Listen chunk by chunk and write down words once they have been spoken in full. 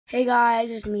Hey guys,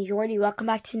 it's me Jordy. Welcome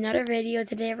back to another video.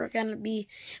 Today we're gonna be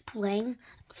playing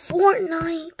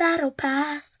Fortnite Battle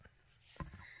Pass.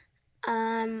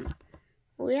 Well,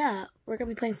 yeah, we're gonna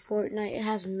be playing Fortnite. It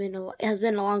has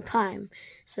been a long time,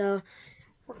 so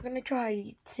we're gonna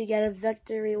try to get a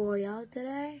victory royale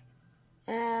today.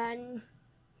 And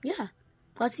yeah,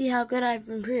 let's see how good I've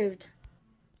improved.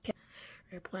 Okay,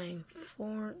 we're playing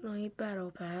Fortnite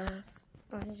Battle Pass.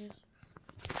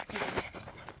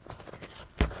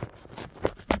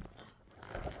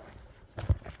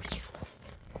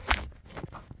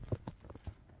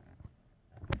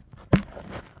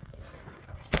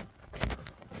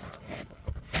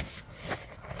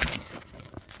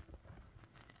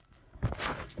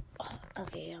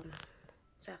 Okay,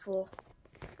 is that full?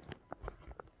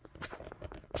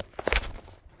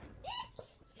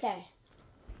 Okay.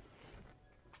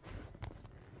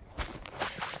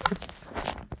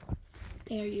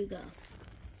 There you go.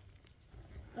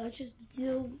 Let's just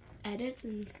do edits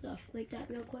and stuff like that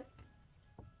real quick.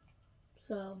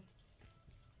 So,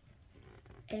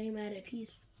 aim edit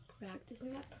piece, practice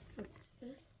map. Let's do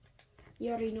this.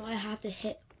 You already know I have to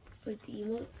hit with the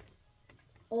emotes.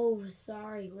 Oh,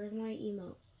 sorry. Where's my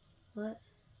emote? What?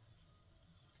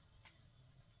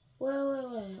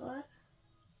 Wait. What?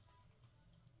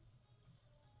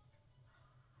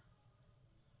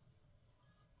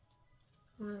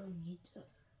 I don't need to.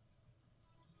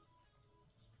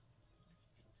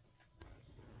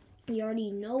 You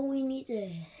already know we need to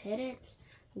hit it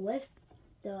with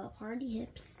the party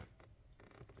hips.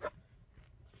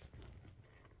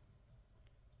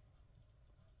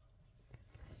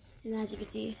 And as you can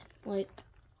see, like,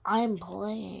 I'm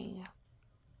playing.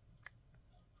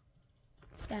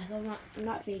 Yeah, so I'm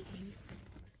not faking.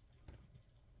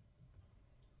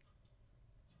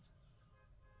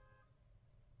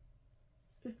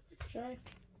 Try.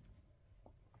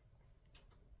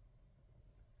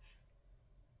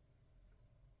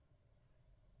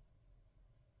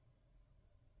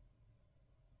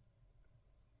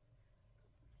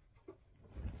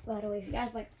 By the way, if you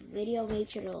guys like this video, make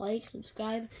sure to like,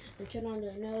 subscribe, and turn on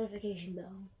the notification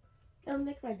bell. It'll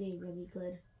make my day really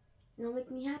good. It'll make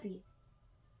me happy.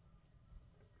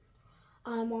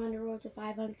 I'm on the road to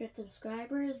 500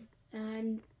 subscribers,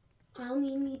 and I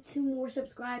only need 2 more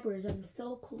subscribers. I'm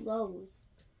so close.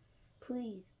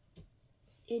 Please.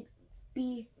 It'd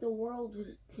be the world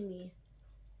to me.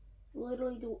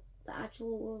 Literally the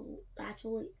actual world,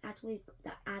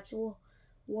 the actual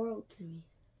world to me.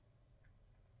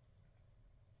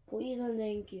 Please and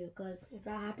thank you, because if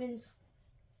that happens,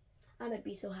 I'm gonna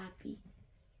be so happy.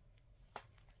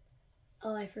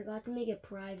 Oh, I forgot to make it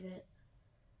private.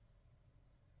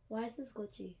 Why is this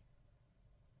glitchy?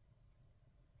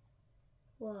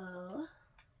 Whoa.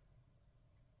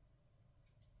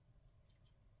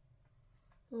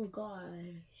 Oh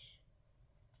gosh.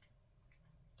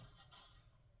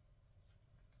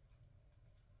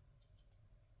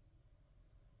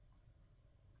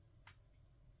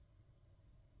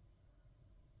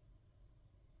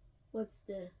 What's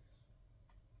this?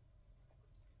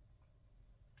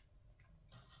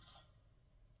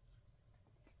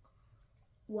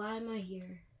 Why am I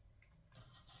here?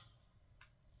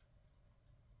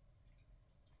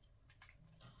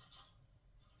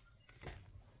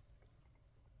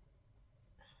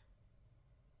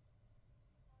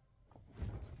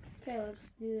 Okay,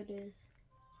 let's do this.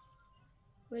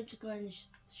 Which gun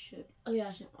should... Oh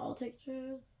yeah, I'll take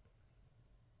yours.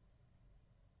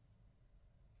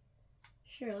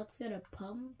 Sure, let's get a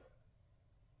pump.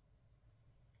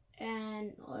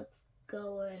 And let's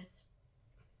go with...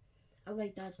 I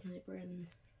like that sniper. And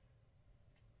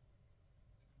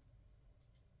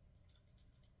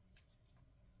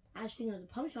actually, no, the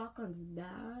pump shotgun's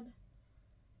bad.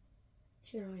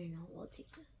 Sure, I know. We'll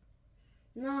take this.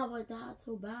 No, but that's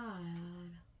so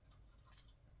bad.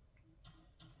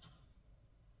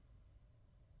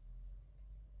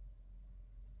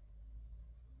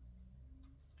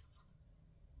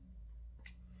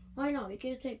 Why not? We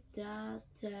can take that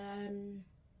and...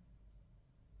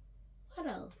 What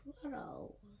else?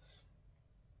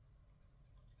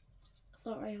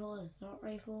 Assault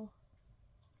rifle.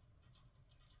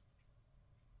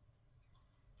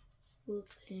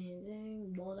 Boots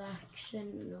and bolt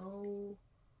action, no.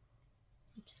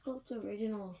 Just go to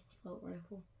original assault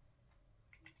rifle.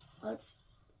 Let's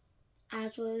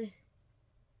actually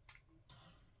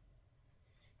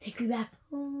take me back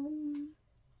home.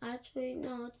 Actually,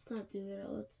 no, let's not do it.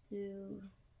 Let's do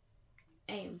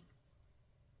aim.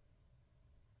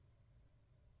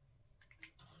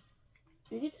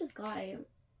 Look at this guy.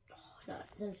 Oh,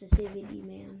 that sensitivity,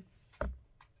 man.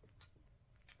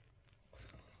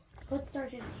 Put star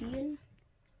 15.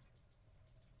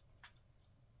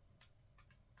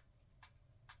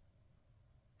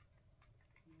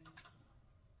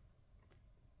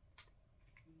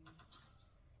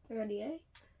 $38.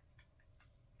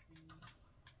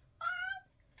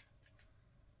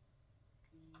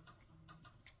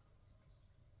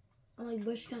 I'm like,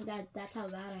 bush count that. That's how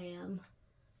bad I am.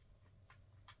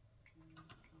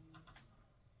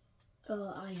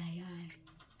 Oh, ay, ay, ay.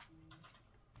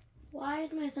 Why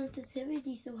is my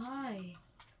sensitivity so high?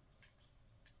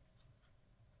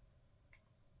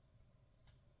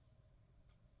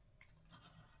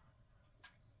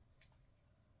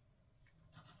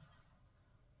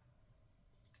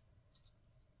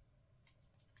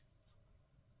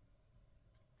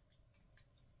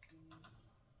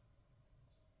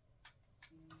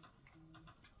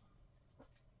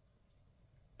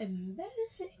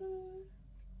 Embarrassing.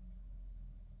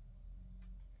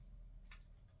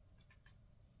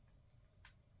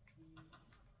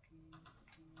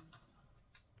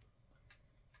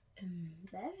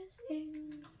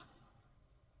 Embarrassing.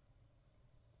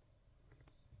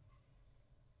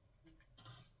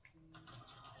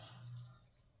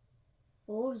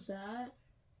 What was that?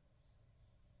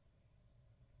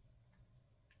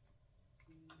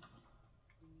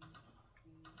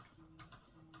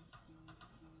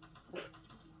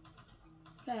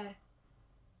 Okay.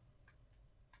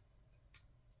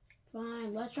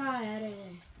 Fine, let's try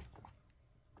editing.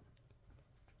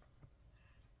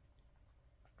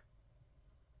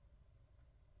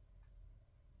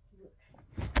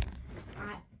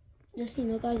 Just so you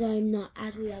know, guys, I'm not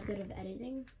actually that good of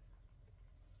editing.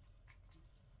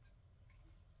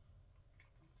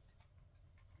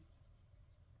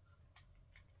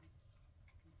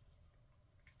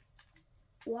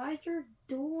 Why is there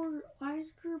door? Why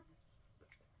is there?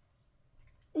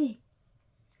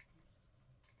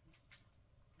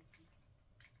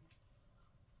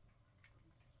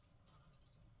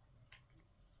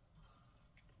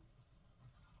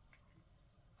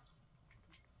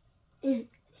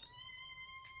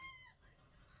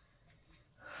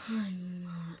 I'm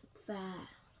not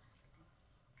fast.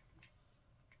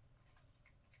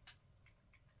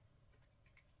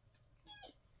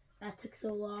 That took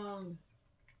so long.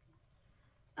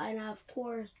 And of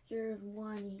course, there's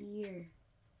one here.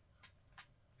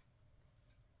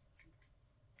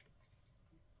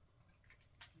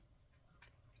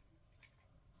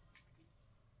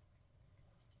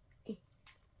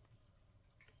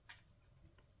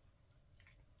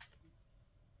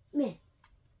 Man.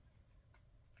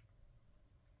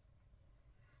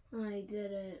 I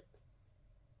did it.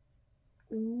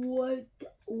 What?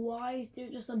 Why is there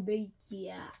just a big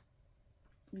yeah?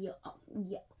 Yeah.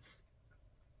 Yeah.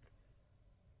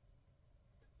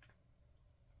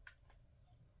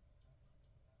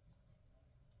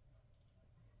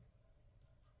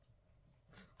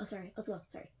 Oh, sorry. Let's go.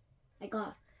 Sorry. I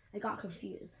got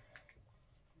confused.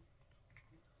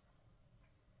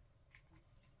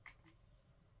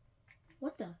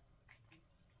 What the?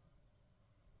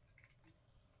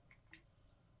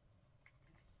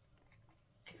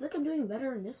 I feel like I'm doing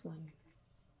better in this one.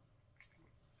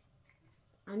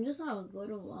 I'm just not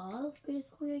good at love,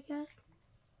 basically, I guess.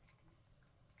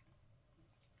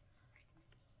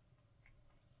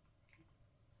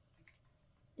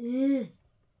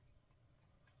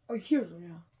 Or here's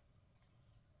now.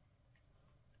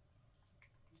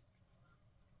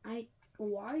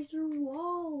 Why is there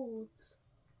walls?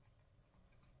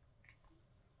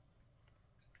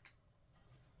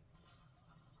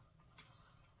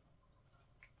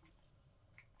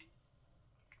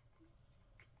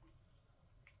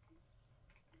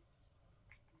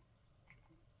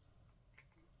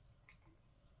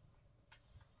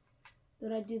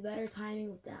 Did I do better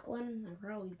timing with that one? I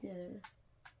probably did.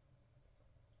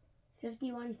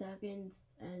 51 seconds,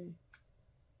 and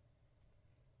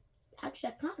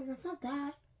actually that's not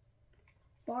that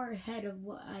far ahead of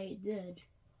what I did.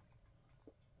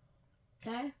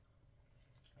 Okay?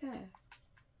 Okay.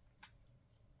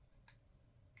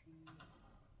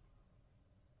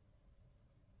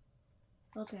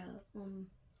 Okay,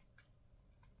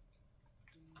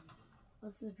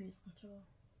 what's the piece control?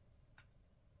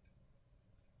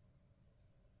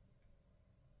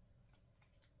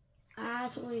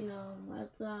 Actually, no,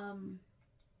 let's,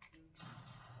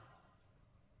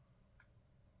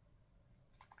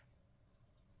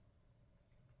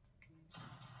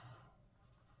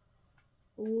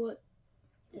 what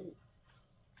is,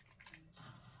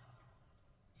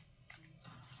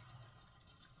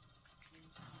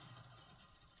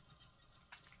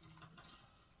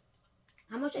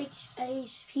 how much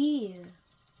HP?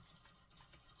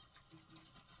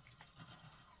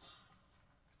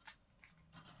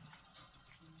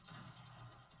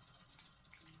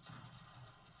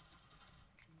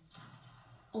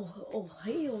 Oh,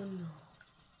 hell no.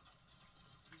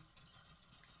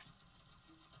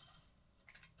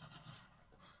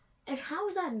 And how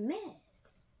is that miss?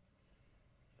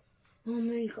 Oh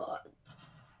my god.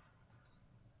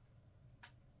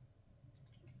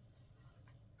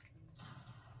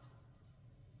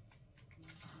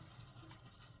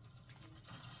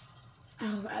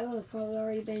 Oh, I would have probably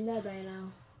already been dead by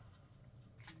now.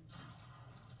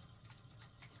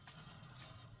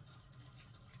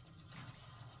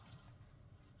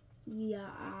 Yeah,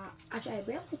 actually, I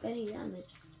barely took any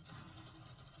damage.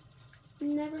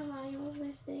 Never mind all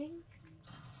this thing.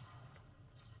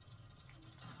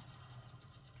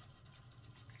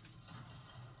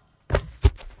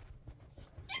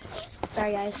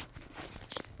 Sorry, guys.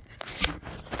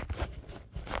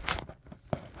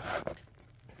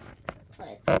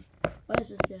 What does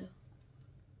this do?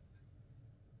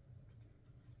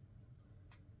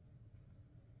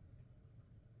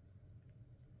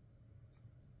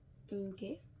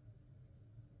 Okay.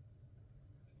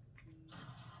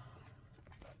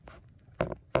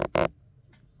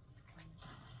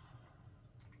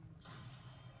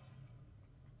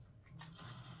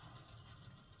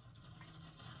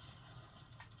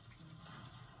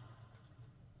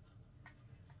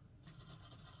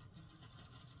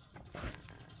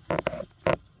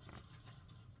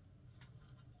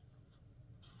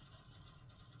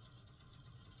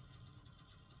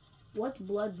 What's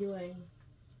blood doing?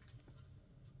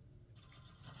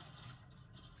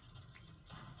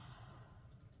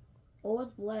 What was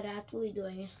blood actually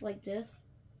doing? It's like this.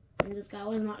 And this guy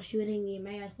was not shooting me.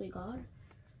 May I actually God?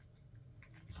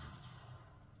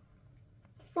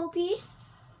 Full piece?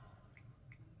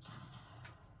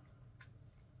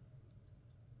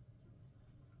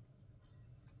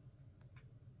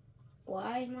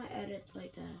 Why is my edits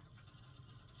like that?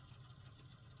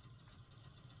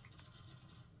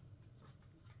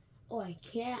 Oh, I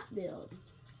can't build.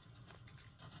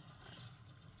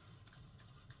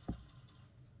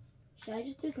 Should I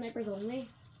just do snipers only?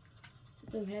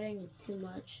 Since I'm hitting too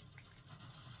much.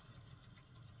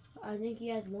 I think he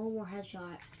has one more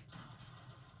headshot.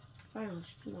 Final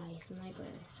my sniper.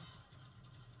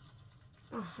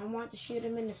 Oh, I want to shoot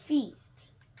him in the feet.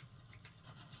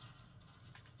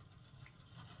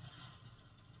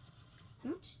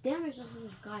 How much damage does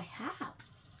this guy have?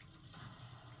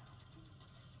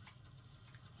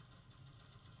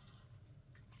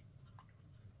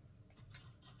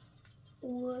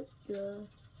 What the?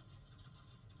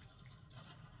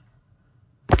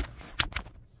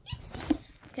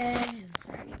 Oopsies. Okay, I'm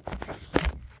sorry.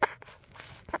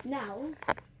 Now,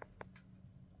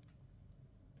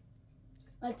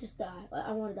 let's just die.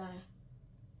 I want to die.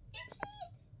 Oopsies.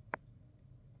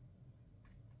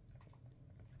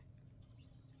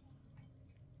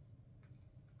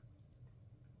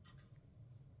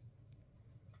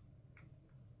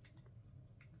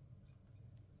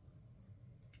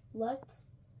 Let's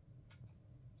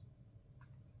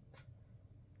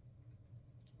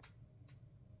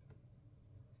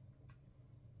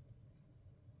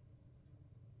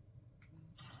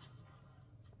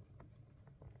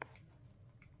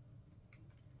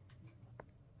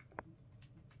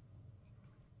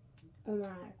oh my,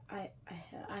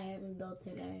 I haven't built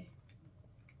today.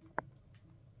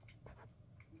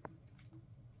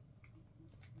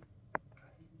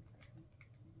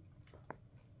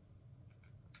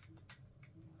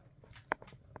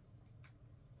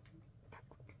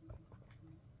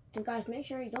 And guys, make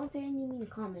sure you don't say any mean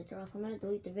comments or else I'm gonna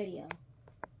delete the video.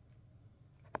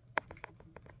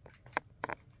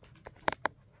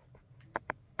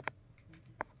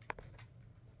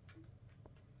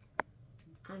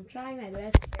 I'm trying my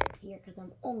best here because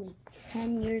I'm only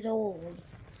 10 years old.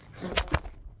 So,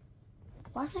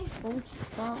 why does my phone keep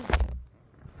falling?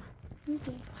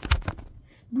 Okay.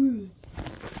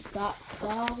 Stop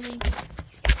falling,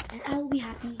 and I will be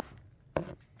happy.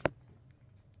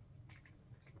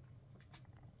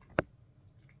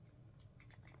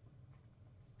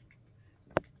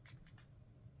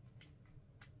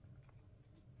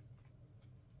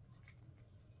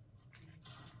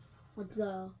 Let's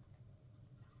go.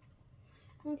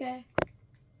 Okay.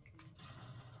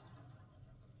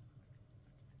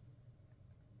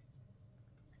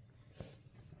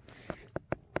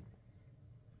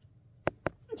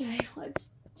 Okay, let's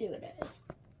do this.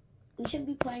 We should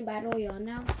be playing Battle Royale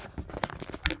now.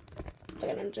 So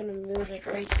I'm gonna move it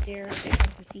right there so you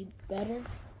guys can see better.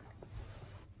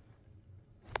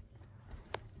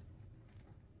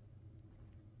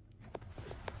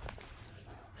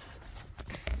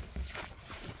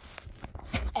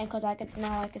 And cause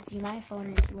now I can see my phone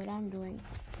and see what I'm doing.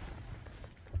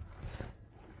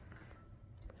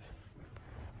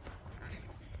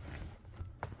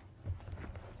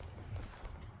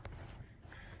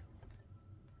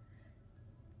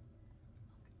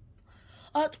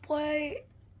 Let's play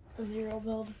a zero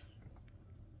build.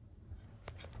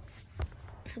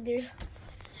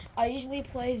 I usually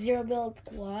play zero build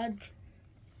squads.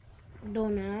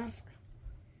 Don't ask.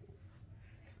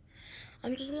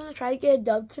 I'm just gonna try to get a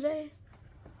dub today.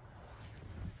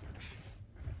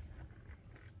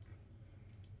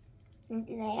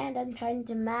 And I'm trying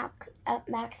to max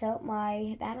out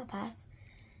my battle pass.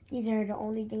 These are the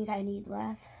only things I need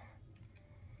left.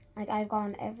 Like, I've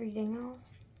gotten everything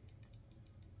else.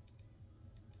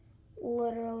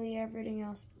 Literally everything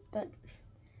else. But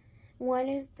when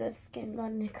is the skin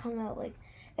going to come out? Like,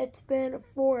 it's been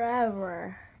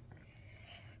forever.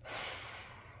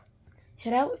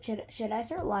 Should I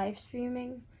start live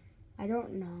streaming? I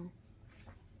don't know.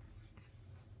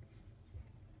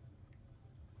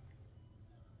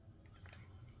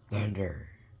 Thunder.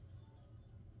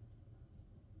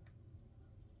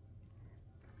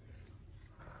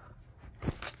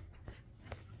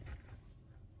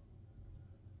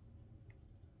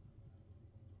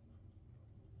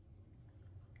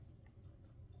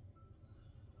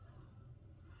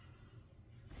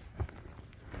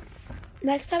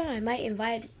 Next time I might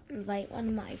invite one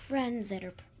of my friends that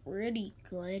are pretty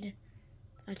good.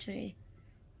 Actually,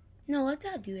 no, let's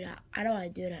not do that. I don't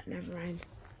want to do that. Never mind.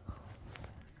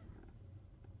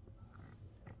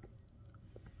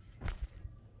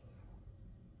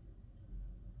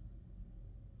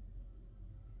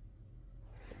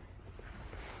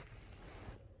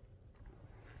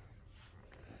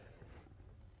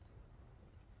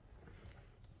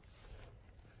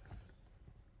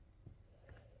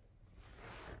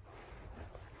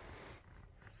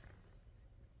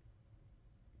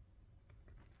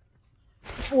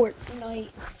 Fortnite.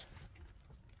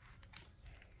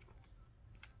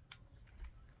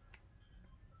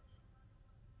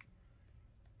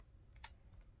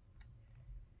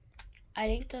 I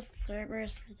think the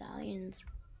Cerberus medallion's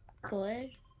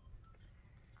good.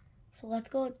 So let's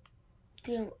go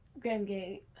to Grand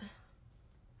Gate.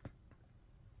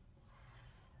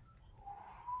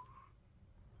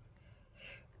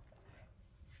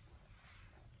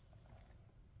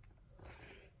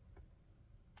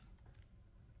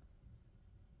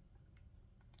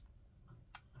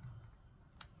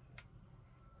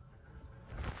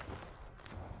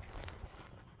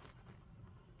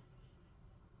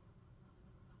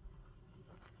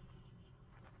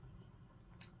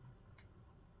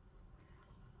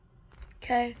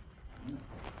 Okay,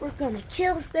 we're gonna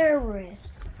kill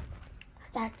Cerberus.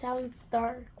 That sounds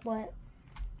dark, but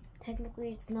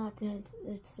technically it's not.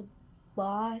 It's the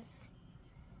boss.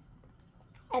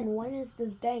 And when is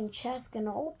this dang chest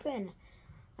gonna open?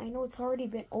 I know it's already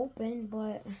been opened,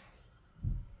 but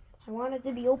I want it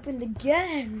to be opened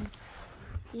again.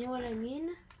 You know what I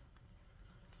mean?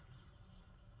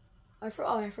 I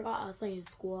forgot I was playing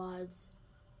squads.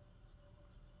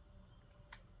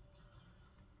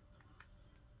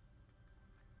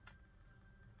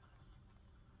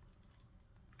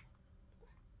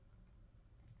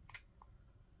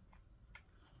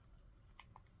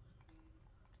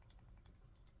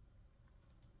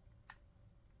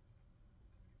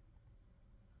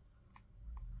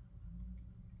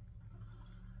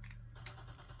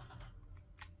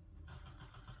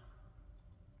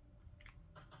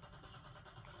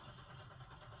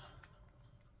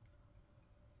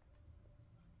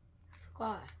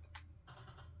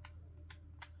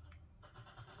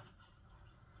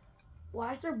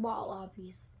 Why is there bot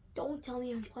lobbies? Don't tell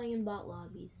me I'm playing in bot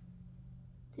lobbies.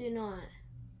 Do not.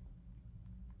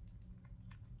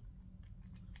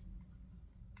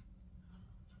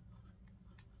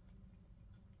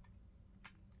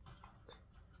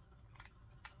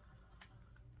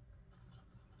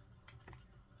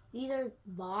 These are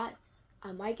bots.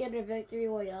 I might get a victory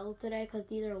royale today because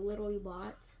these are literally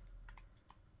bots.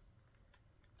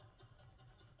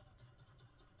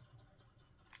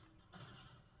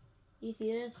 You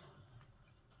see this?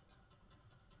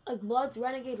 Like Blood's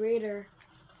Renegade Raider.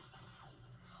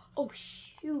 Oh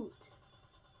shoot.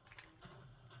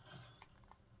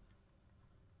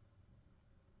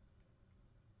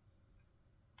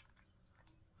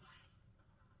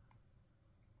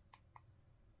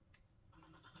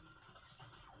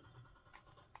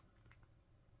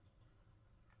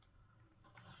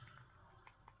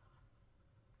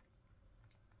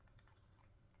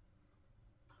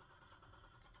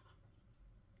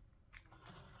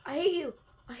 I hate you.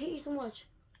 I hate you so much.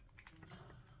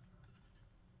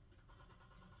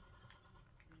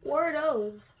 What are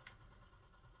those?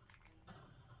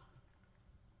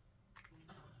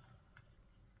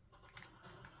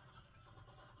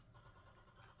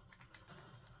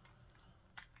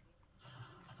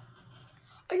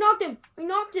 I knocked him. I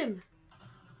knocked him.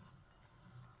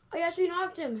 I actually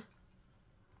knocked him.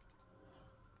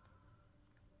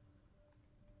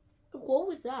 What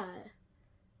was that?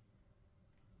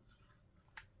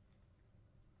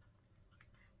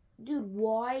 Dude,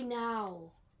 why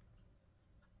now?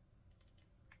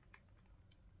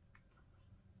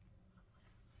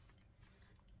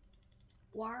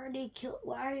 Why are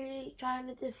they trying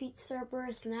to defeat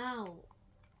Cerberus now?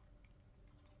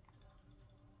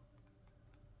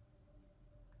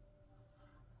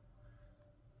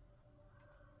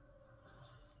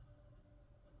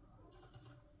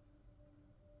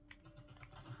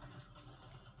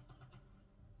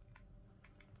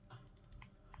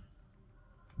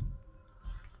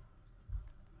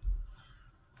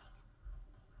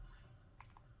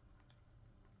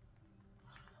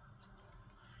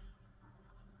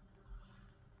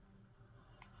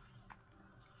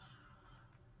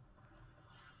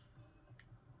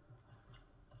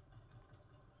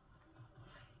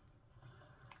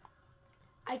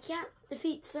 I can't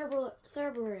defeat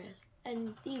Cerberus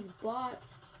and these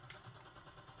bots.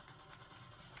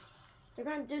 They're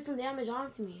gonna do some damage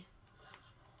onto me.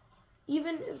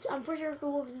 Even if, I'm pretty sure if the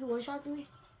wolves do one shot to me,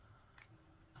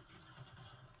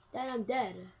 then I'm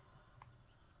dead.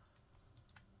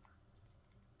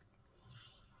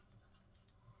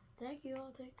 Thank you,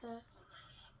 I'll take that.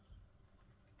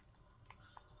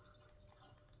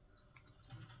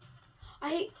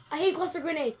 I hate cluster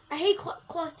grenade. I hate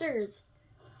clusters.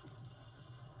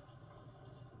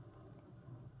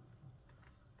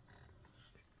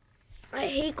 I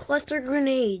hate cluster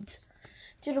grenades.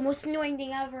 They're the most annoying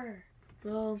thing ever.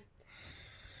 Well,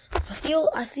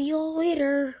 I'll see you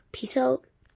later. Peace out.